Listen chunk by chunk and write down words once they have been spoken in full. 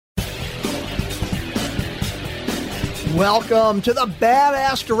Welcome to the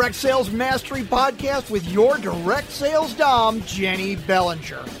Badass Direct Sales Mastery Podcast with your direct sales dom, Jenny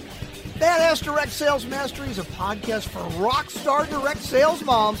Bellinger. Badass Direct Sales Mastery is a podcast for rock star direct sales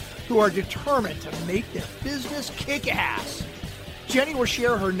moms who are determined to make their business kick ass. Jenny will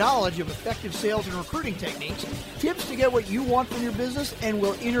share her knowledge of effective sales and recruiting techniques, tips to get what you want from your business, and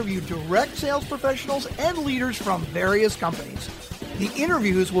will interview direct sales professionals and leaders from various companies. The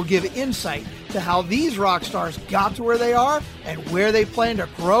interviews will give insight to how these rock stars got to where they are and where they plan to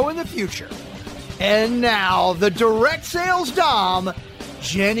grow in the future. And now, the direct sales dom,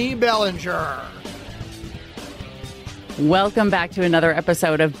 Jenny Bellinger. Welcome back to another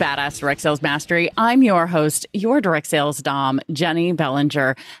episode of Badass Direct Sales Mastery. I'm your host, your direct sales dom, Jenny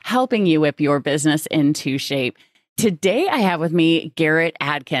Bellinger, helping you whip your business into shape. Today, I have with me Garrett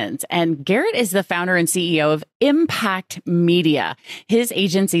Adkins, and Garrett is the founder and CEO of Impact Media. His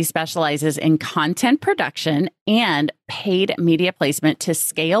agency specializes in content production and paid media placement to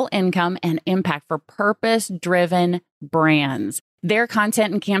scale income and impact for purpose-driven brands. Their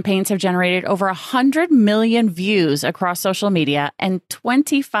content and campaigns have generated over 100 million views across social media and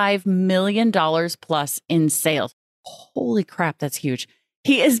 $25 million plus in sales. Holy crap, that's huge.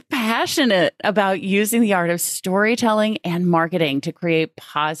 He is passionate about using the art of storytelling and marketing to create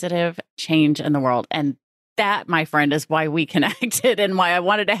positive change in the world. And that, my friend, is why we connected and why I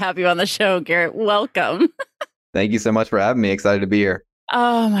wanted to have you on the show. Garrett, welcome. Thank you so much for having me. Excited to be here.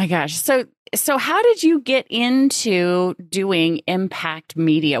 Oh my gosh. So how did you get into doing Impact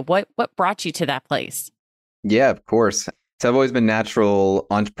Media? What brought you to that place? Yeah, of course. So I've always been a natural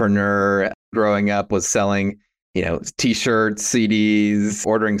entrepreneur. Growing up was selling T-shirts, CDs,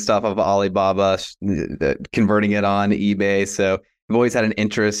 ordering stuff off of Alibaba, converting it on eBay. So I've always had an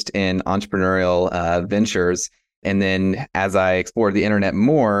interest in entrepreneurial ventures. And then as I explored the internet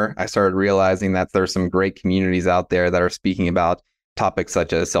more, I started realizing that there's some great communities out there that are speaking about topics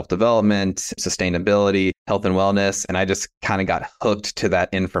such as self-development, sustainability, health and wellness. And I just kind of got hooked to that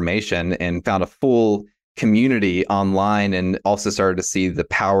information and found a full community online, and also started to see the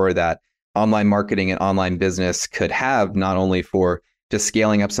power that online marketing and online business could have, not only for just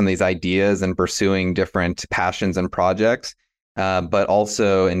scaling up some of these ideas and pursuing different passions and projects, but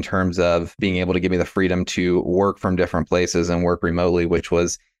also in terms of being able to give me the freedom to work from different places and work remotely, which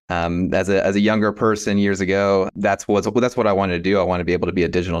was, as a younger person years ago, that's what I wanted to do. I wanted to be able to be a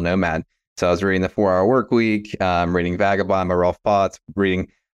digital nomad. So I was reading The 4-Hour Workweek, reading Vagabond by Ralph Potts, reading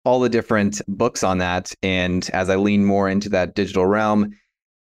all the different books on that. And as I leaned more into that digital realm,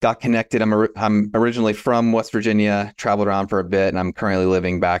 got connected. I'm originally from West Virginia, traveled around for a bit, and I'm currently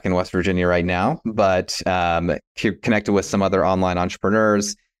living back in West Virginia right now. But connected with some other online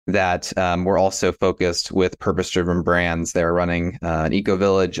entrepreneurs that were also focused with purpose-driven brands. They're running an eco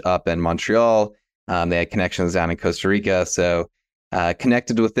village up in Montreal. They had connections down in Costa Rica. So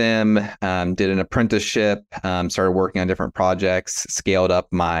connected with them, did an apprenticeship, started working on different projects, scaled up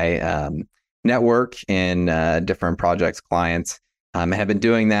my network in different projects, clients. I have been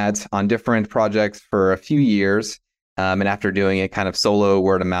doing that on different projects for a few years. And after doing it kind of solo,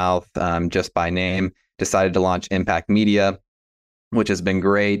 word of mouth, just by name, decided to launch Impact Media, which has been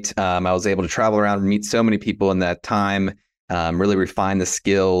great. I was able to travel around and meet so many people in that time, really refine the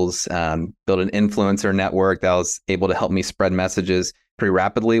skills, build an influencer network that was able to help me spread messages pretty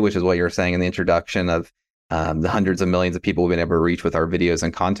rapidly, which is what you were saying in the introduction of the hundreds of millions of people we've been able to reach with our videos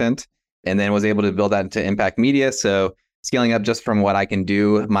and content. And then was able to build that into Impact Media. So scaling up just from what I can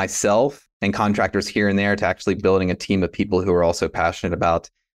do myself and contractors here and there to actually building a team of people who are also passionate about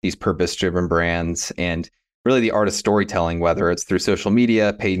these purpose-driven brands and really the art of storytelling, whether it's through social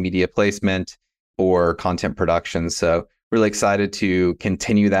media, paid media placement, or content production. So really excited to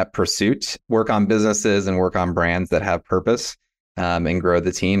continue that pursuit, work on businesses and work on brands that have purpose, and grow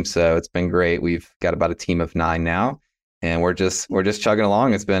the team. So it's been great. We've got about a team of 9 now. And we're just chugging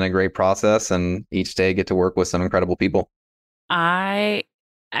along. It's been a great process, and each day get to work with some incredible people. I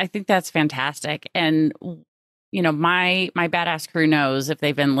think that's fantastic. And my badass crew knows, if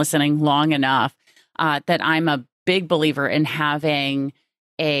they've been listening long enough, that I'm a big believer in having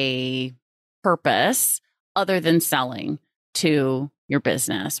a purpose other than selling to your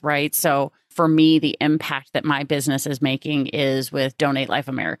business, right? So for me, the impact that my business is making is with Donate Life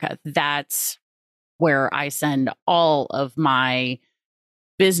America. That's where I send all of my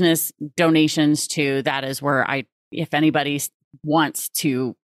business donations to. That is where if anybody wants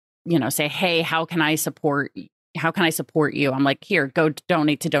to, say, hey, how can I support you? I'm like, here, go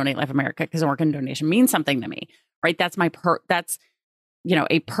donate to Donate Life America, because an organ donation means something to me, right? That's that's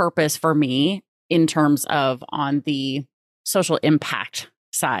a purpose for me in terms of on the social impact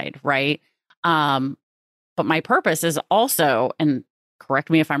side, right? But my purpose is also, and correct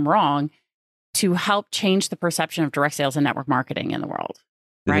me if I'm wrong, to help change the perception of direct sales and network marketing in the world,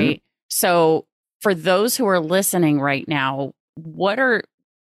 right? So for those who are listening right now,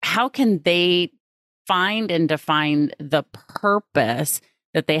 how can they find and define the purpose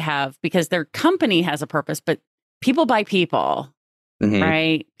that they have? Because their company has a purpose, but people buy people,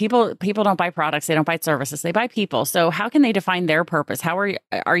 right? People don't buy products, they don't buy services, they buy people. So how can they define their purpose? How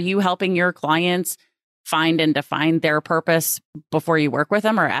are you helping your clients find and define their purpose before you work with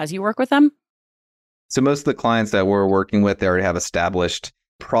them or as you work with them? So most of the clients that we're working with, they already have established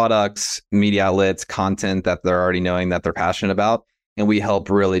products, media outlets, content that they're already knowing that they're passionate about. And we help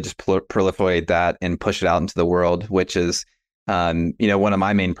really just proliferate that and push it out into the world, which is, one of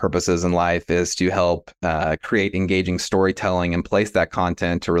my main purposes in life is to help create engaging storytelling and place that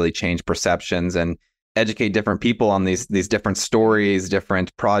content to really change perceptions and educate different people on these different stories,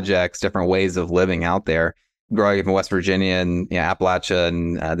 different projects, different ways of living out there. Growing up in West Virginia and Appalachia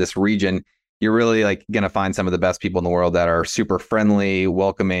and this region, you're really like going to find some of the best people in the world that are super friendly,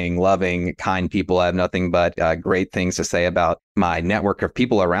 welcoming, loving, kind people. I have nothing but great things to say about my network of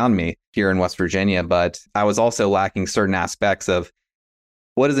people around me here in West Virginia. But I was also lacking certain aspects of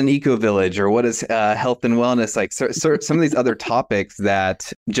what is an eco village or what is health and wellness, like some of these other topics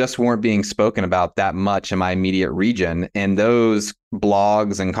that just weren't being spoken about that much in my immediate region. And those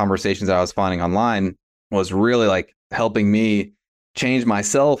blogs and conversations that I was finding online was really like helping me change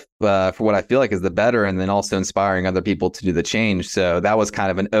myself for what I feel like is the better, and then also inspiring other people to do the change. So that was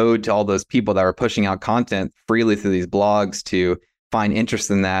kind of an ode to all those people that were pushing out content freely through these blogs to find interest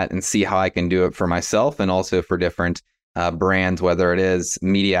in that and see how I can do it for myself and also for different brands, whether it is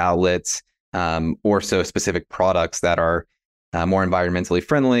media outlets or so specific products that are more environmentally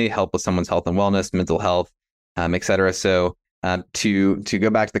friendly, help with someone's health and wellness, mental health, et cetera. So to go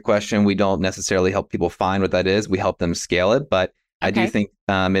back to the question, we don't necessarily help people find what that is. We help them scale it, but I do think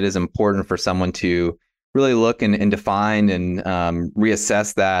it is important for someone to really look and define and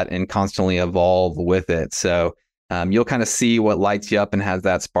reassess that and constantly evolve with it. So you'll kind of see what lights you up and has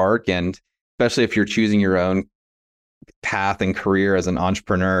that spark. And especially if you're choosing your own path and career as an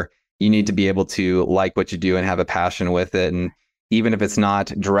entrepreneur, you need to be able to like what you do and have a passion with it. And even if it's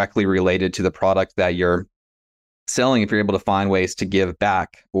not directly related to the product that you're selling, if you're able to find ways to give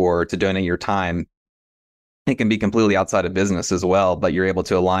back or to donate your time, it can be completely outside of business as well, but you're able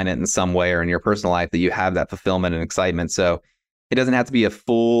to align it in some way or in your personal life that you have that fulfillment and excitement. So it doesn't have to be a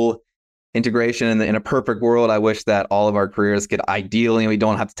full integration. In a perfect world, I wish that all of our careers could ideally, we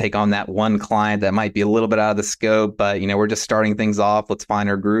don't have to take on that one client that might be a little bit out of the scope, but we're just starting things off. Let's find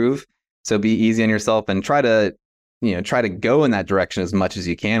our groove. So be easy on yourself and try to go in that direction as much as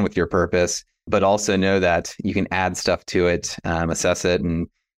you can with your purpose, but also know that you can add stuff to it, assess it, and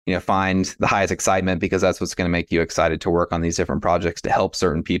find the highest excitement, because that's what's going to make you excited to work on these different projects to help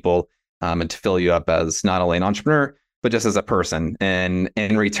certain people and to fill you up as not only an entrepreneur, but just as a person. And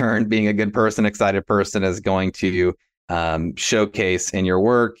in return, being a good person, excited person is going to showcase in your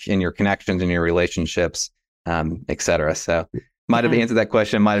work, in your connections, in your relationships, et cetera. So might have answered that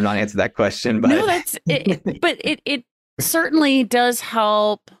question, might have not answered that question. But no, that's it. But it certainly does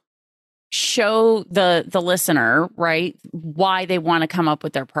help show the listener, right, why they want to come up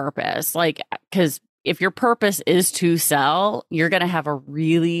with their purpose. Like, because if your purpose is to sell, you're going to have a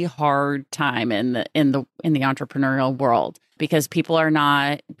really hard time in the entrepreneurial world, because people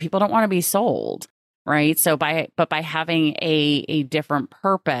don't want to be sold, right? So by having a different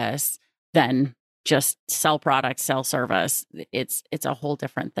purpose than just sell products, sell service, it's a whole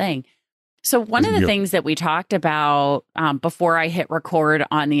different thing. So one of the things that we talked about before I hit record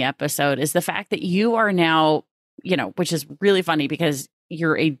on the episode is the fact that you are now, which is really funny because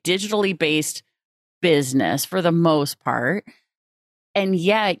you're a digitally based business for the most part, and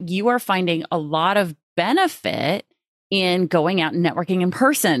yet you are finding a lot of benefit in going out and networking in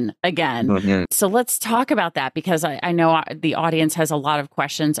person again. Mm-hmm. So let's talk about that, because I know the audience has a lot of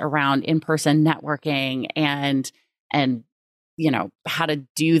questions around in-person networking and how to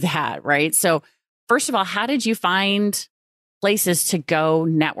do that, right? So first of all, how did you find places to go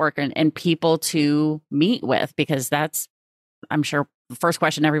network and people to meet with? Because that's, I'm sure, the first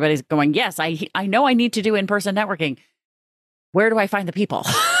question everybody's going, yes, I know I need to do in-person networking. Where do I find the people?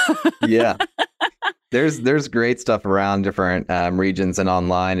 Yeah. There's great stuff around different regions and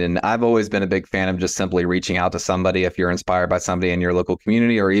online. And I've always been a big fan of just simply reaching out to somebody if you're inspired by somebody in your local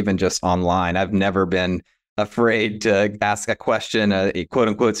community or even just online. I've never been afraid to ask a question, a quote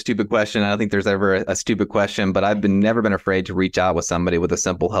unquote stupid question. I don't think there's ever a stupid question, but I've never been afraid to reach out with somebody with a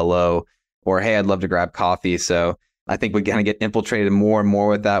simple hello or, hey, I'd love to grab coffee. So I think we kind of get infiltrated more and more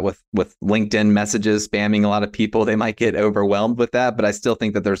with that, with LinkedIn messages, spamming a lot of people. They might get overwhelmed with that, but I still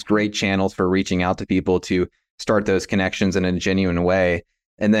think that there's great channels for reaching out to people to start those connections in a genuine way.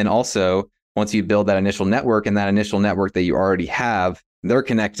 And then also, once you build that initial network, and that initial network that you already have, they're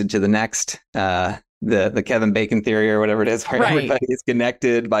connected to the next, the Kevin Bacon theory or whatever it is, where everybody is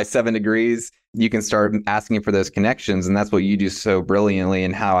connected by 7 degrees. You can start asking for those connections. And that's what you do so brilliantly.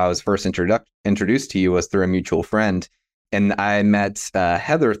 And how I was first introduced to you was through a mutual friend. And I met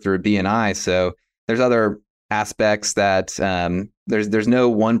Heather through BNI. So there's other aspects that there's no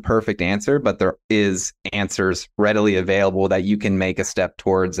one perfect answer, but there is answers readily available that you can make a step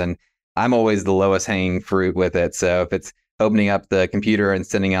towards. And I'm always the lowest hanging fruit with it. So if it's opening up the computer and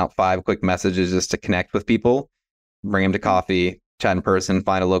sending out 5 quick messages just to connect with people, bring them to coffee, chat in person,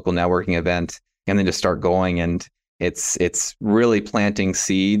 find a local networking event, and then just start going. And it's really planting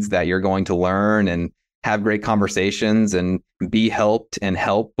seeds that you're going to learn and have great conversations and be helped and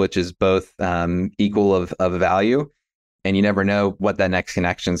help, which is both equal of value. And you never know what that next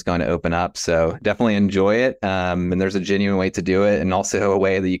connection is going to open up. So definitely enjoy it. And there's a genuine way to do it. And also a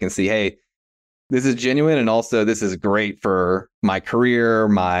way that you can see, hey, this is genuine. And also this is great for my career,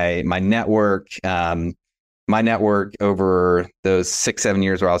 my network. My network over those 6-7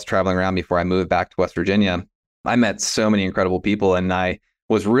 years where I was traveling around before I moved back to West Virginia, I met so many incredible people, and I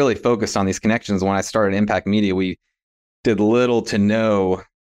was really focused on these connections. When I started Impact Media, we did little to no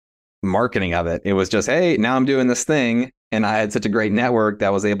marketing of it. It was just, hey, now I'm doing this thing. And I had such a great network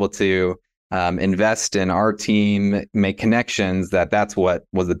that was able to invest in our team, make connections, that's what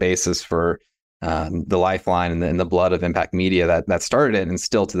was the basis for the lifeline and the blood of Impact Media that started it, and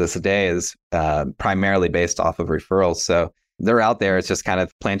still to this day is primarily based off of referrals. So they're out there. It's just kind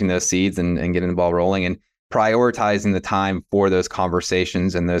of planting those seeds and getting the ball rolling and prioritizing the time for those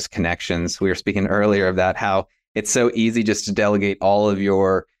conversations and those connections. We were speaking earlier of that, how it's so easy just to delegate all of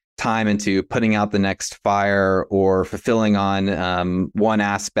your time into putting out the next fire or fulfilling on one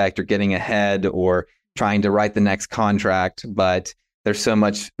aspect or getting ahead or trying to write the next contract. But there's so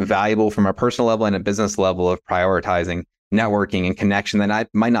much valuable from a personal level and a business level of prioritizing networking and connection that I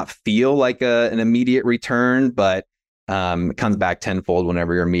might not feel like an immediate return, but it comes back tenfold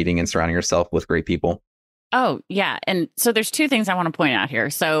whenever you're meeting and surrounding yourself with great people. Oh, yeah. And so there's 2 things I want to point out here.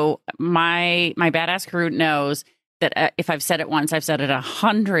 So my badass crew knows that if I've said it once, I've said it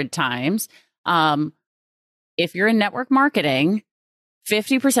 100 times. If you're in network marketing,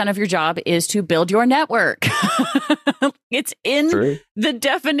 50% of your job is to build your network. It's in the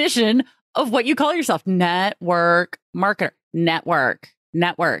definition of what you call yourself. Network marketer, network,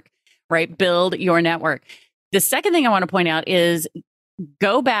 right? Build your network. The second thing I want to point out is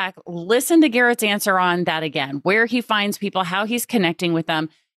go back, listen to Garrett's answer on that again, where he finds people, how he's connecting with them.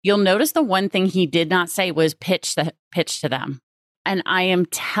 You'll notice the one thing he did not say was pitch to them. And I am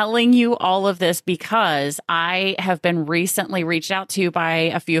telling you all of this because I have been recently reached out to by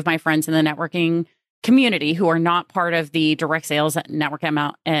a few of my friends in the networking community who are not part of the direct sales network and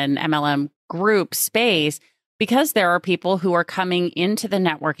MLM group space, because there are people who are coming into the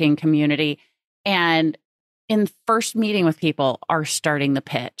networking community and in first meeting with people are starting the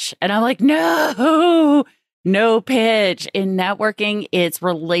pitch. And I'm like, no pitch. In networking, it's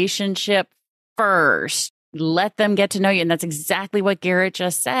relationship first. Let them get to know you. And that's exactly what Garrett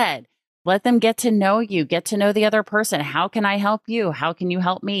just said. Let them get to know you, get to know the other person. How can I help you? How can you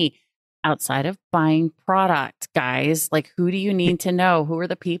help me? Outside of buying product, guys, like, who do you need to know? Who are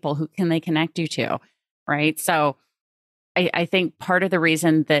the people? Who can they connect you to? Right. So I think part of the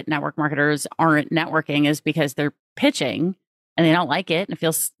reason that network marketers aren't networking is because they're pitching and they don't like it and it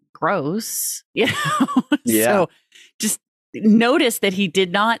feels gross. You know? Yeah. So just notice that he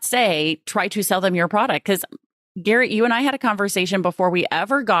did not say, try to sell them your product. Because Garrett, you and I had a conversation before we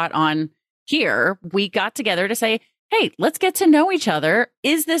ever got on here. We got together to say, hey, let's get to know each other.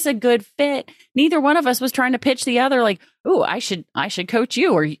 Is this a good fit? Neither one of us was trying to pitch the other like, oh, I should coach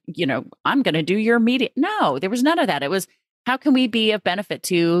you, or, you know, I'm going to do your media. No, there was none of that. It was, how can we be of benefit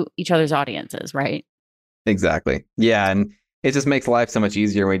to each other's audiences, right? Exactly. Yeah. And it just makes life so much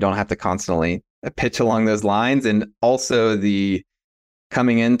easier when we don't have to constantly pitch along those lines. And also the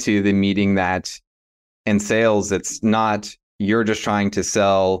coming into the meeting that in sales, it's not you're just trying to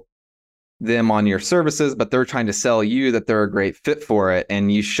sell them on your services, but they're trying to sell you that they're a great fit for it.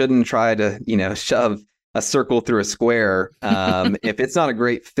 And you shouldn't try to, you know, shove a circle through a square. If it's not a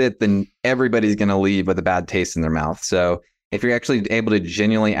great fit, then everybody's going to leave with a bad taste in their mouth. So if you're actually able to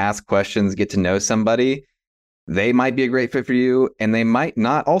genuinely ask questions, get to know somebody, they might be a great fit for you, and they might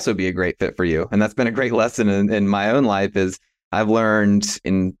not also be a great fit for you. And that's been a great lesson in my own life. Is I've learned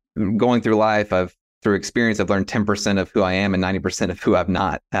in going through life, I've through experience, I've learned 10% of who I am and 90% of who I'm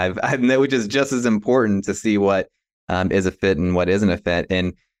not. Which is just as important to see what is a fit and what isn't a fit.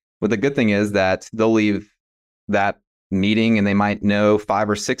 And what the good thing is that they'll leave that meeting and they might know 5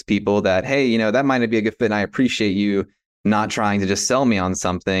 or 6 people that, hey, that might not be a good fit. And I appreciate you not trying to just sell me on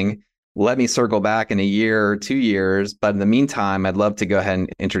something. Let me circle back in a year or 2 years. But in the meantime, I'd love to go ahead and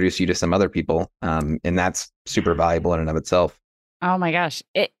introduce you to some other people. And that's super valuable in and of itself. Oh my gosh.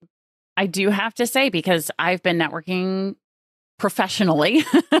 I do have to say, because I've been networking professionally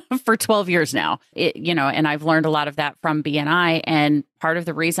for 12 years now, and I've learned a lot of that from BNI. And part of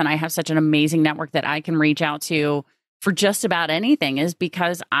the reason I have such an amazing network that I can reach out to for just about anything is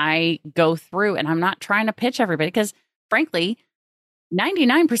because I go through, and I'm not trying to pitch everybody, because frankly,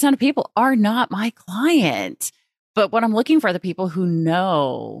 99% of people are not my client. But what I'm looking for are the people who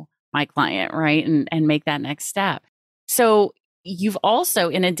know my client, right? And make that next step. So you've also,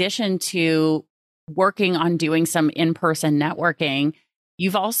 in addition to working on doing some in-person networking,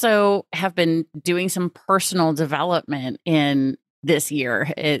 you've also have been doing some personal development in this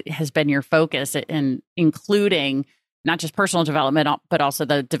year. It has been your focus, in including not just personal development, but also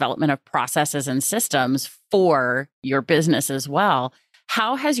the development of processes and systems for your business as well.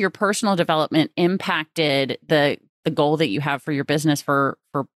 How has your personal development impacted the goal that you have for your business for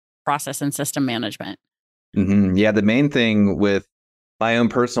process and system management? Mm-hmm. Yeah, the main thing with my own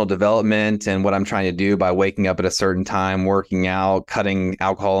personal development and what I'm trying to do by waking up at a certain time, working out, cutting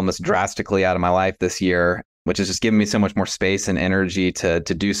alcohol almost drastically out of my life this year, which has just given me so much more space and energy to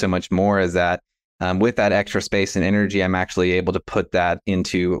do so much more, is that with that extra space and energy, I'm actually able to put that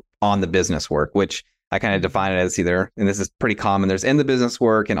into on the business work, which I kind of define it as either, and this is pretty common, there's in the business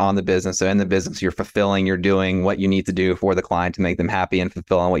work and on the business. So in the business, you're fulfilling, you're doing what you need to do for the client to make them happy and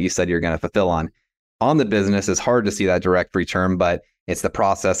fulfill on what you said you're going to fulfill on. On the business, it's hard to see that direct return, but it's the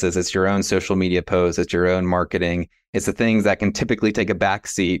processes, it's your own social media posts, it's your own marketing. It's the things that can typically take a back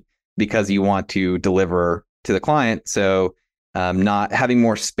seat because you want to deliver to the client. So not having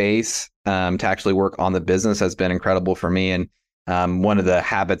more space to actually work on the business has been incredible for me. And one of the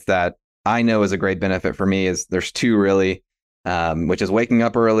habits that I know is a great benefit for me is there's 2 really, which is waking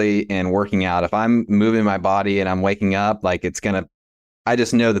up early and working out. If I'm moving my body and I'm waking up, like I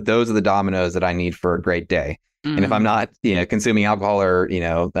just know that those are the dominoes that I need for a great day. Mm-hmm. And if I'm not, consuming alcohol or,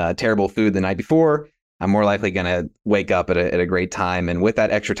 terrible food the night before, I'm more likely going to wake up at a great time. And with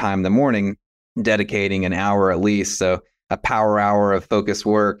that extra time in the morning, dedicating an hour at least, so a power hour of focused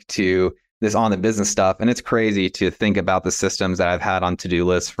work to this on the business stuff. And it's crazy to think about the systems that I've had on to-do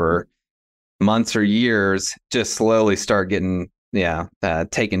lists for months or years just slowly start getting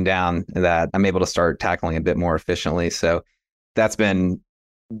taken down, that I'm able to start tackling a bit more efficiently. So that's been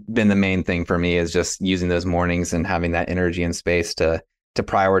the main thing for me, is just using those mornings and having that energy and space to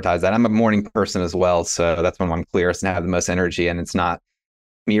prioritize that. I'm a morning person as well, so that's when I'm clearest and have the most energy. And it's not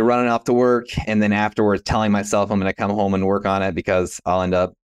me running off to work and then afterwards telling myself I'm going to come home and work on it, because I'll end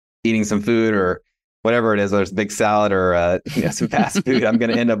up eating some food or whatever it is, whether it's a big salad or some fast food. I'm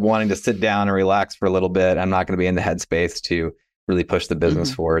going to end up wanting to sit down and relax for a little bit. I'm not going to be in the headspace to really push the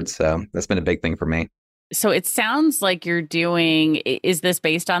business forward. So that's been a big thing for me. So it sounds like you're doing, is this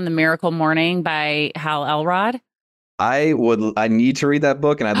based on The Miracle Morning by Hal Elrod? I need to read that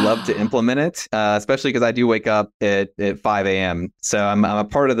book, and I'd love to implement it, especially because I do wake up at 5 a.m. So I'm a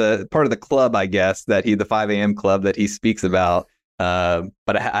part of the club, I guess, the 5 a.m. club that he speaks about. But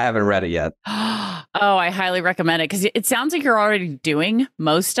I haven't read it yet. Oh, I highly recommend it, because it sounds like you're already doing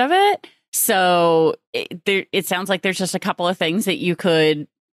most of it. So it sounds like there's just a couple of things that you could,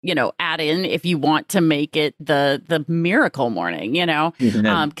 add in if you want to make it the miracle morning,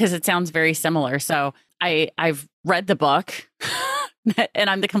 because it sounds very similar. So I've read the book and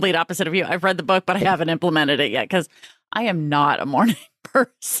I'm the complete opposite of you. I've read the book, but I haven't implemented it yet because I am not a morning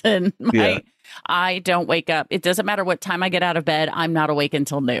person. I don't wake up. It doesn't matter what time I get out of bed. I'm not awake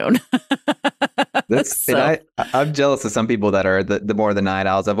until noon. I'm jealous of some people that are the more the night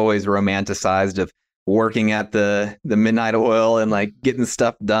owls. I've always romanticized of working at the midnight oil and like getting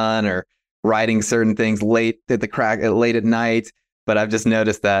stuff done or writing certain things late at night. But I've just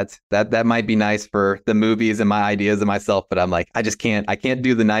noticed that might be nice for the movies and my ideas of myself. But I'm like, I can't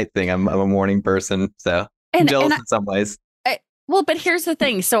do the night thing. I'm a morning person. So I'm jealous in some ways. Well, but here's the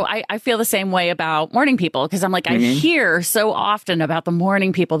thing. So I feel the same way about morning people, because I'm like, I hear so often about the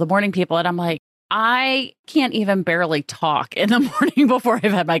morning people. And I'm like, I can't even barely talk in the morning before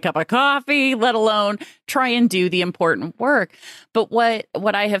I've had my cup of coffee, let alone try and do the important work. But what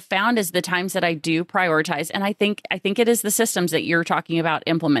I have found is the times that I do prioritize, and I think it is the systems that you're talking about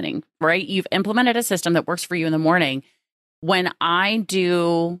implementing, right? You've implemented a system that works for you in the morning. When I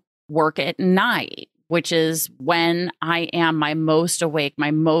do work at night, which is when I am my most awake,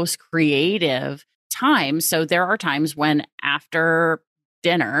 my most creative time. So there are times when after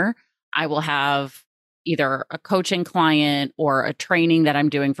dinner, I will have either a coaching client or a training that I'm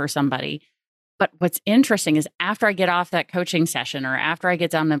doing for somebody. But what's interesting is after I get off that coaching session or after I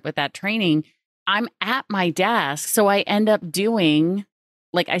get done with that training, I'm at my desk. So I end up doing,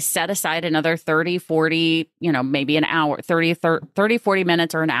 like, I set aside another 30, 40, maybe an hour, 30, 40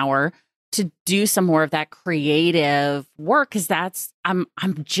 minutes or an hour to do some more of that creative work. Cause I'm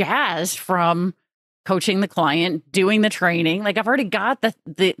jazzed from coaching the client, doing the training. Like, I've already got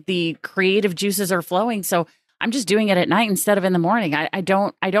the creative juices are flowing. So I'm just doing it at night instead of in the morning. I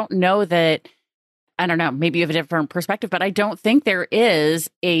don't know that, I don't know, maybe you have a different perspective, but I don't think there is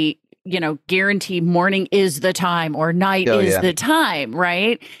a, guarantee morning is the time or night is the time,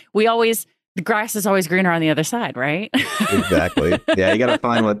 right? The grass is always greener on the other side, right? Exactly. Yeah. You got to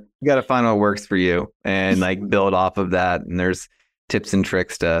find what works for you and like build off of that. And there's tips and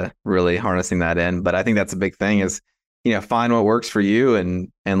tricks to really harnessing that in. But I think that's a big thing is, find what works for you and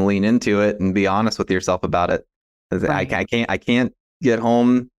lean into it and be honest with yourself about it. Right. I can't get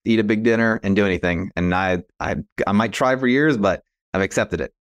home, eat a big dinner and do anything. And I might try for years, but I've accepted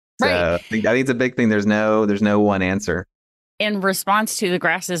it. So right. I think it's a big thing. There's no one answer. In response to the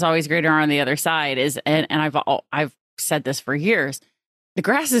grass is always greener on the other side and I've said this for years. The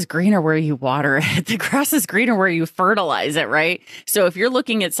grass is greener where you water it. The grass is greener where you fertilize it, right? So if you're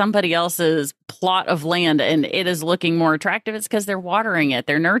looking at somebody else's plot of land and it is looking more attractive, it's because they're watering it,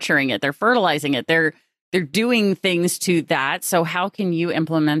 they're nurturing it, they're fertilizing it, they're doing things to that. So how can you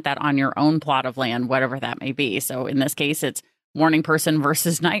implement that on your own plot of land, whatever that may be? So in this case, it's morning person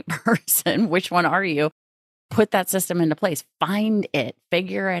versus night person. Which one are you? Put that system into place. Find it,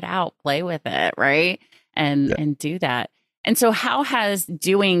 figure it out, play with it, right? And do that. And so how has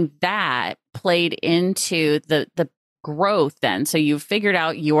doing that played into the growth then? So you've figured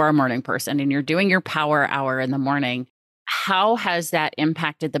out you are a morning person and you're doing your power hour in the morning. How has that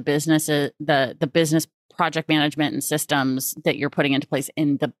impacted the business, the business project management and systems that you're putting into place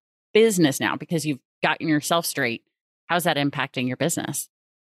in the business now? Because you've gotten yourself straight. How's that impacting your business?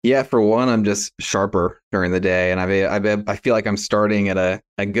 Yeah, for one, I'm just sharper during the day, and I feel like I'm starting at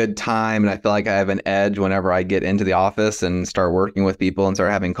a good time, and I feel like I have an edge whenever I get into the office and start working with people and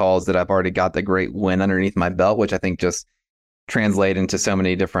start having calls that I've already got the great win underneath my belt, which I think just translate into so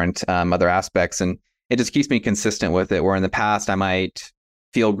many different other aspects, and it just keeps me consistent with it. Where in the past I might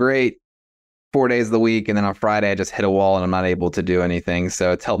feel great 4 days of the week, and then on Friday I just hit a wall and I'm not able to do anything.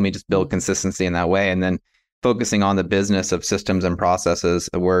 So it's helped me just build consistency in that way, and then focusing on the business of systems and processes.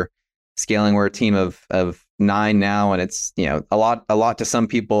 We're scaling. We're a team of 9 now, and it's a lot to some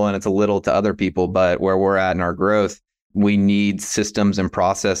people, and it's a little to other people. But where we're at in our growth, we need systems and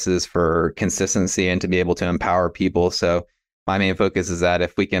processes for consistency and to be able to empower people. So my main focus is that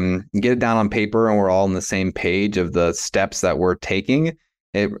if we can get it down on paper and we're all on the same page of the steps that we're taking,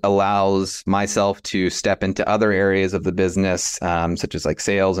 it allows myself to step into other areas of the business, such as like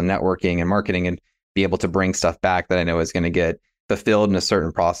sales and networking and marketing, and be able to bring stuff back that I know is going to get fulfilled in a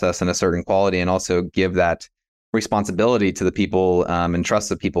certain process and a certain quality, and also give that responsibility to the people and trust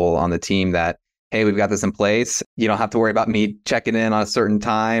the people on the team that, hey, we've got this in place. You don't have to worry about me checking in on a certain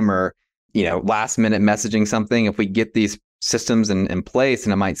time or, last minute messaging something. If we get these systems in place,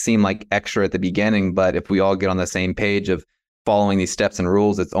 and it might seem like extra at the beginning, but if we all get on the same page of following these steps and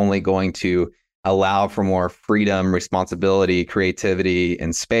rules, it's only going to allow for more freedom, responsibility, creativity,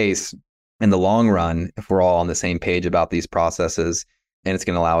 and space in the long run, if we're all on the same page about these processes, and it's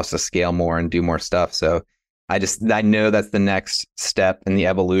going to allow us to scale more and do more stuff. So I know that's the next step in the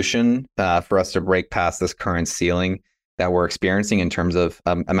evolution for us to break past this current ceiling that we're experiencing in terms of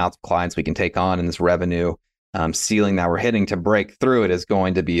amounts of clients we can take on, and this revenue ceiling that we're hitting. To break through it is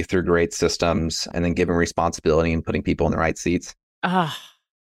going to be through great systems and then giving responsibility and putting people in the right seats.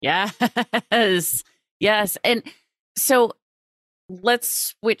 Yes. Yes. And so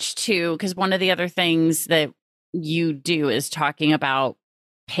let's switch to, because one of the other things that you do is talking about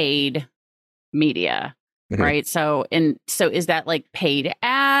paid media, right? So is that like paid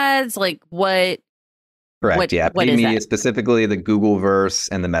ads? Like what? Correct. Yeah. Paid media, that? Specifically the Googleverse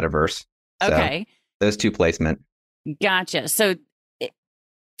and the Metaverse. Okay. So those two placement. Gotcha. So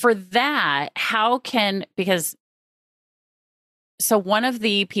for that, so one of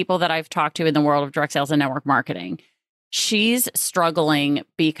the people that I've talked to in the world of direct sales and network marketing, she's struggling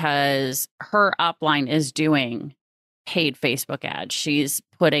because her upline is doing paid Facebook ads. She's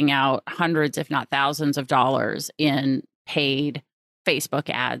putting out hundreds, if not thousands of dollars in paid Facebook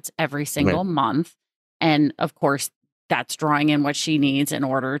ads every single month. And of course, that's drawing in what she needs in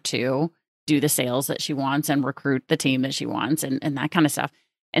order to do the sales that she wants and recruit the team that she wants and that kind of stuff.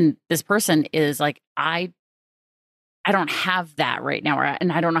 And this person is like, I don't have that right now,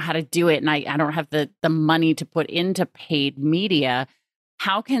 and I don't know how to do it. And I don't have the money to put into paid media.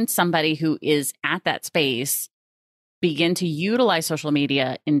 How can somebody who is at that space begin to utilize social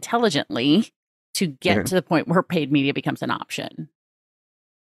media intelligently to get to the point where paid media becomes an option?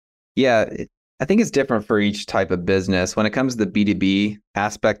 Yeah, I think it's different for each type of business. When it comes to the B2B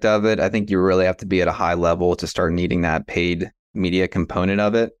aspect of it, I think you really have to be at a high level to start needing that paid media component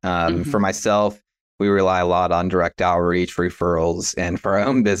of it. For myself, we rely a lot on direct outreach, referrals, and for our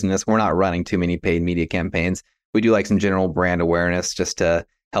own business, we're not running too many paid media campaigns. We do like some general brand awareness just to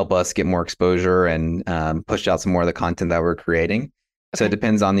help us get more exposure and push out some more of the content that we're creating. Okay. So it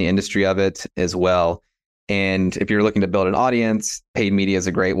depends on the industry of it as well. And if you're looking to build an audience, paid media is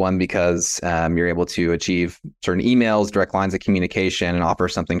a great one because you're able to achieve certain emails, direct lines of communication, and offer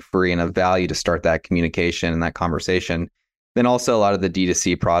something free and of value to start that communication and that conversation. Then also a lot of the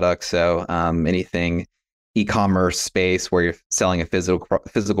D2C products. So anything e-commerce space where you're selling a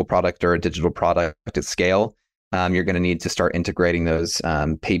physical product or a digital product at scale, you're going to need to start integrating those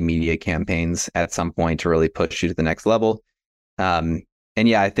paid media campaigns at some point to really push you to the next level. And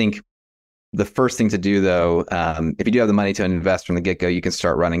yeah, I think the first thing to do, though, if you do have the money to invest from the get-go, you can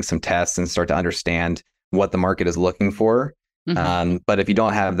start running some tests and start to understand what the market is looking for. But if you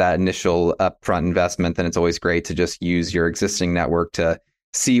don't have that initial upfront investment, then it's always great to just use your existing network to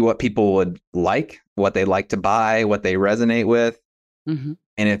see what people would like, what they like to buy, what they resonate with. And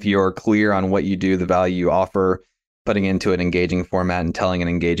if you're clear on what you do, the value you offer, putting into an engaging format and telling an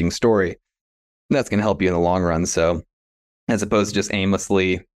engaging story, that's going to help you in the long run. So as opposed to just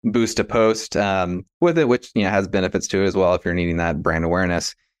aimlessly boost a post with it, which has benefits to it as well if you're needing that brand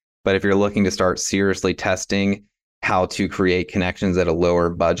awareness. But if you're looking to start seriously testing how to create connections at a lower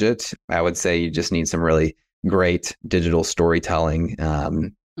budget, I would say you just need some really great digital storytelling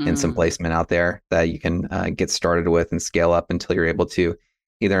and some placement out there that you can get started with and scale up until you're able to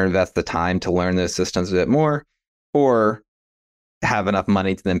either invest the time to learn those systems a bit more or have enough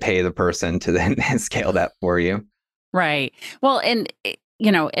money to then pay the person to then scale that for you. Right. Well, and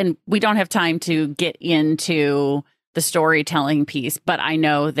we don't have time to get into the storytelling piece, but I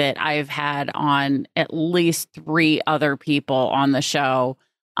know that I've had on at least 3 other people on the show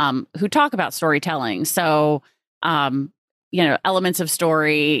who talk about storytelling. So, elements of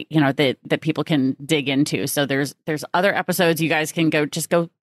story, that people can dig into. So there's other episodes you guys can go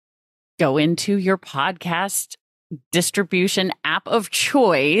into your podcast distribution app of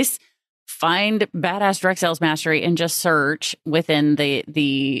choice, find Badass Direct Sales Mastery and just search within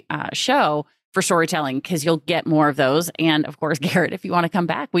the show for storytelling, because you'll get more of those. And of course, Garrett, if you want to come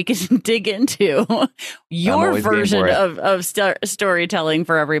back, we can dig into your version of storytelling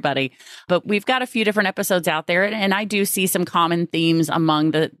for everybody. But we've got a few different episodes out there, and I do see some common themes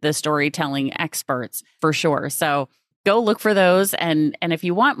among the storytelling experts for sure. So go look for those. And if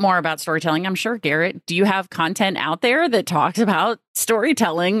you want more about storytelling, I'm sure, Garrett, do you have content out there that talks about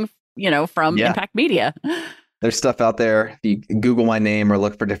storytelling, from Impact Media? There's stuff out there. If you Google my name or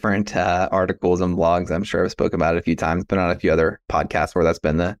look for different articles and blogs, I'm sure I've spoken about it a few times, but on a few other podcasts where that's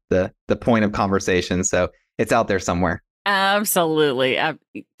been the point of conversation. So it's out there somewhere. Absolutely.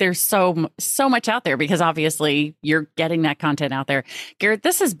 There's so much out there because obviously you're getting that content out there. Garrett,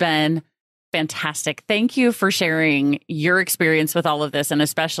 this has been fantastic. Thank you for sharing your experience with all of this. And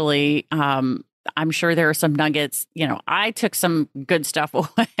especially, I'm sure there are some nuggets. I took some good stuff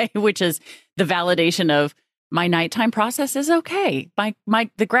away, which is the validation of my nighttime process is okay.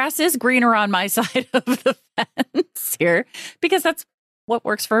 The grass is greener on my side of the fence here because that's what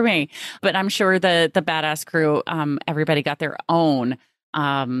works for me. But I'm sure the Badass crew, everybody got their own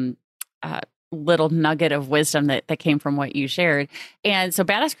little nugget of wisdom that came from what you shared. And so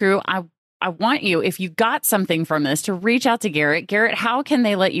Badass crew, I want you, if you got something from this, to reach out to Garrett. Garrett, how can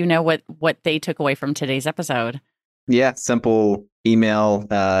they let you know what they took away from today's episode? Yeah, simple email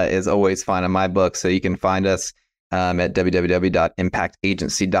is always fine in my book. So you can find us at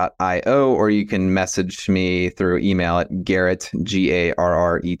www.impactagency.io, or you can message me through email at Garrett, Garrett,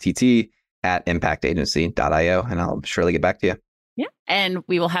 at impactagency.io, and I'll surely get back to you. Yeah, and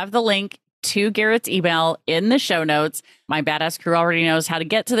we will have the link to Garrett's email in the show notes. My Badass crew already knows how to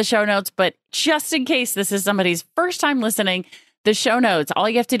get to the show notes, but just in case this is somebody's first time listening, the show notes, all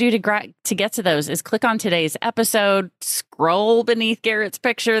you have to do to get to those is click on today's episode, scroll beneath Garrett's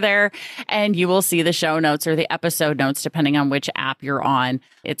picture there, and you will see the show notes or the episode notes, depending on which app you're on.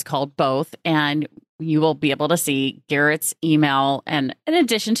 It's called both. And you will be able to see Garrett's email, and in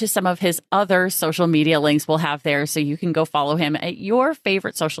addition to some of his other social media links we'll have there, so you can go follow him at your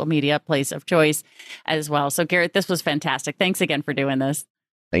favorite social media place of choice as well. So Garrett, this was fantastic. Thanks again for doing this.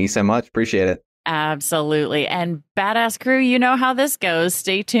 Thank you so much. Appreciate it. Absolutely. And Badass Crew, you know how this goes.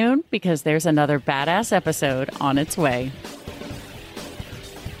 Stay tuned because there's another badass episode on its way.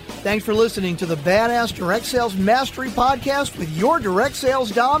 Thanks for listening to the Badass Direct Sales Mastery Podcast with your direct sales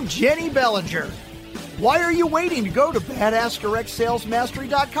dom, Jenny Bellinger. Why are you waiting to go to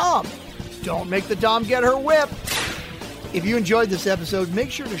badassdirectsalesmastery.com? Don't make the dom get her whip. If you enjoyed this episode, make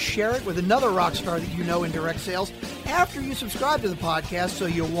sure to share it with another rock star that you know in direct sales after you subscribe to the podcast so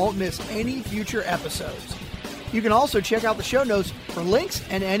you won't miss any future episodes. You can also check out the show notes for links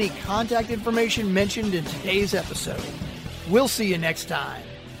and any contact information mentioned in today's episode. We'll see you next time.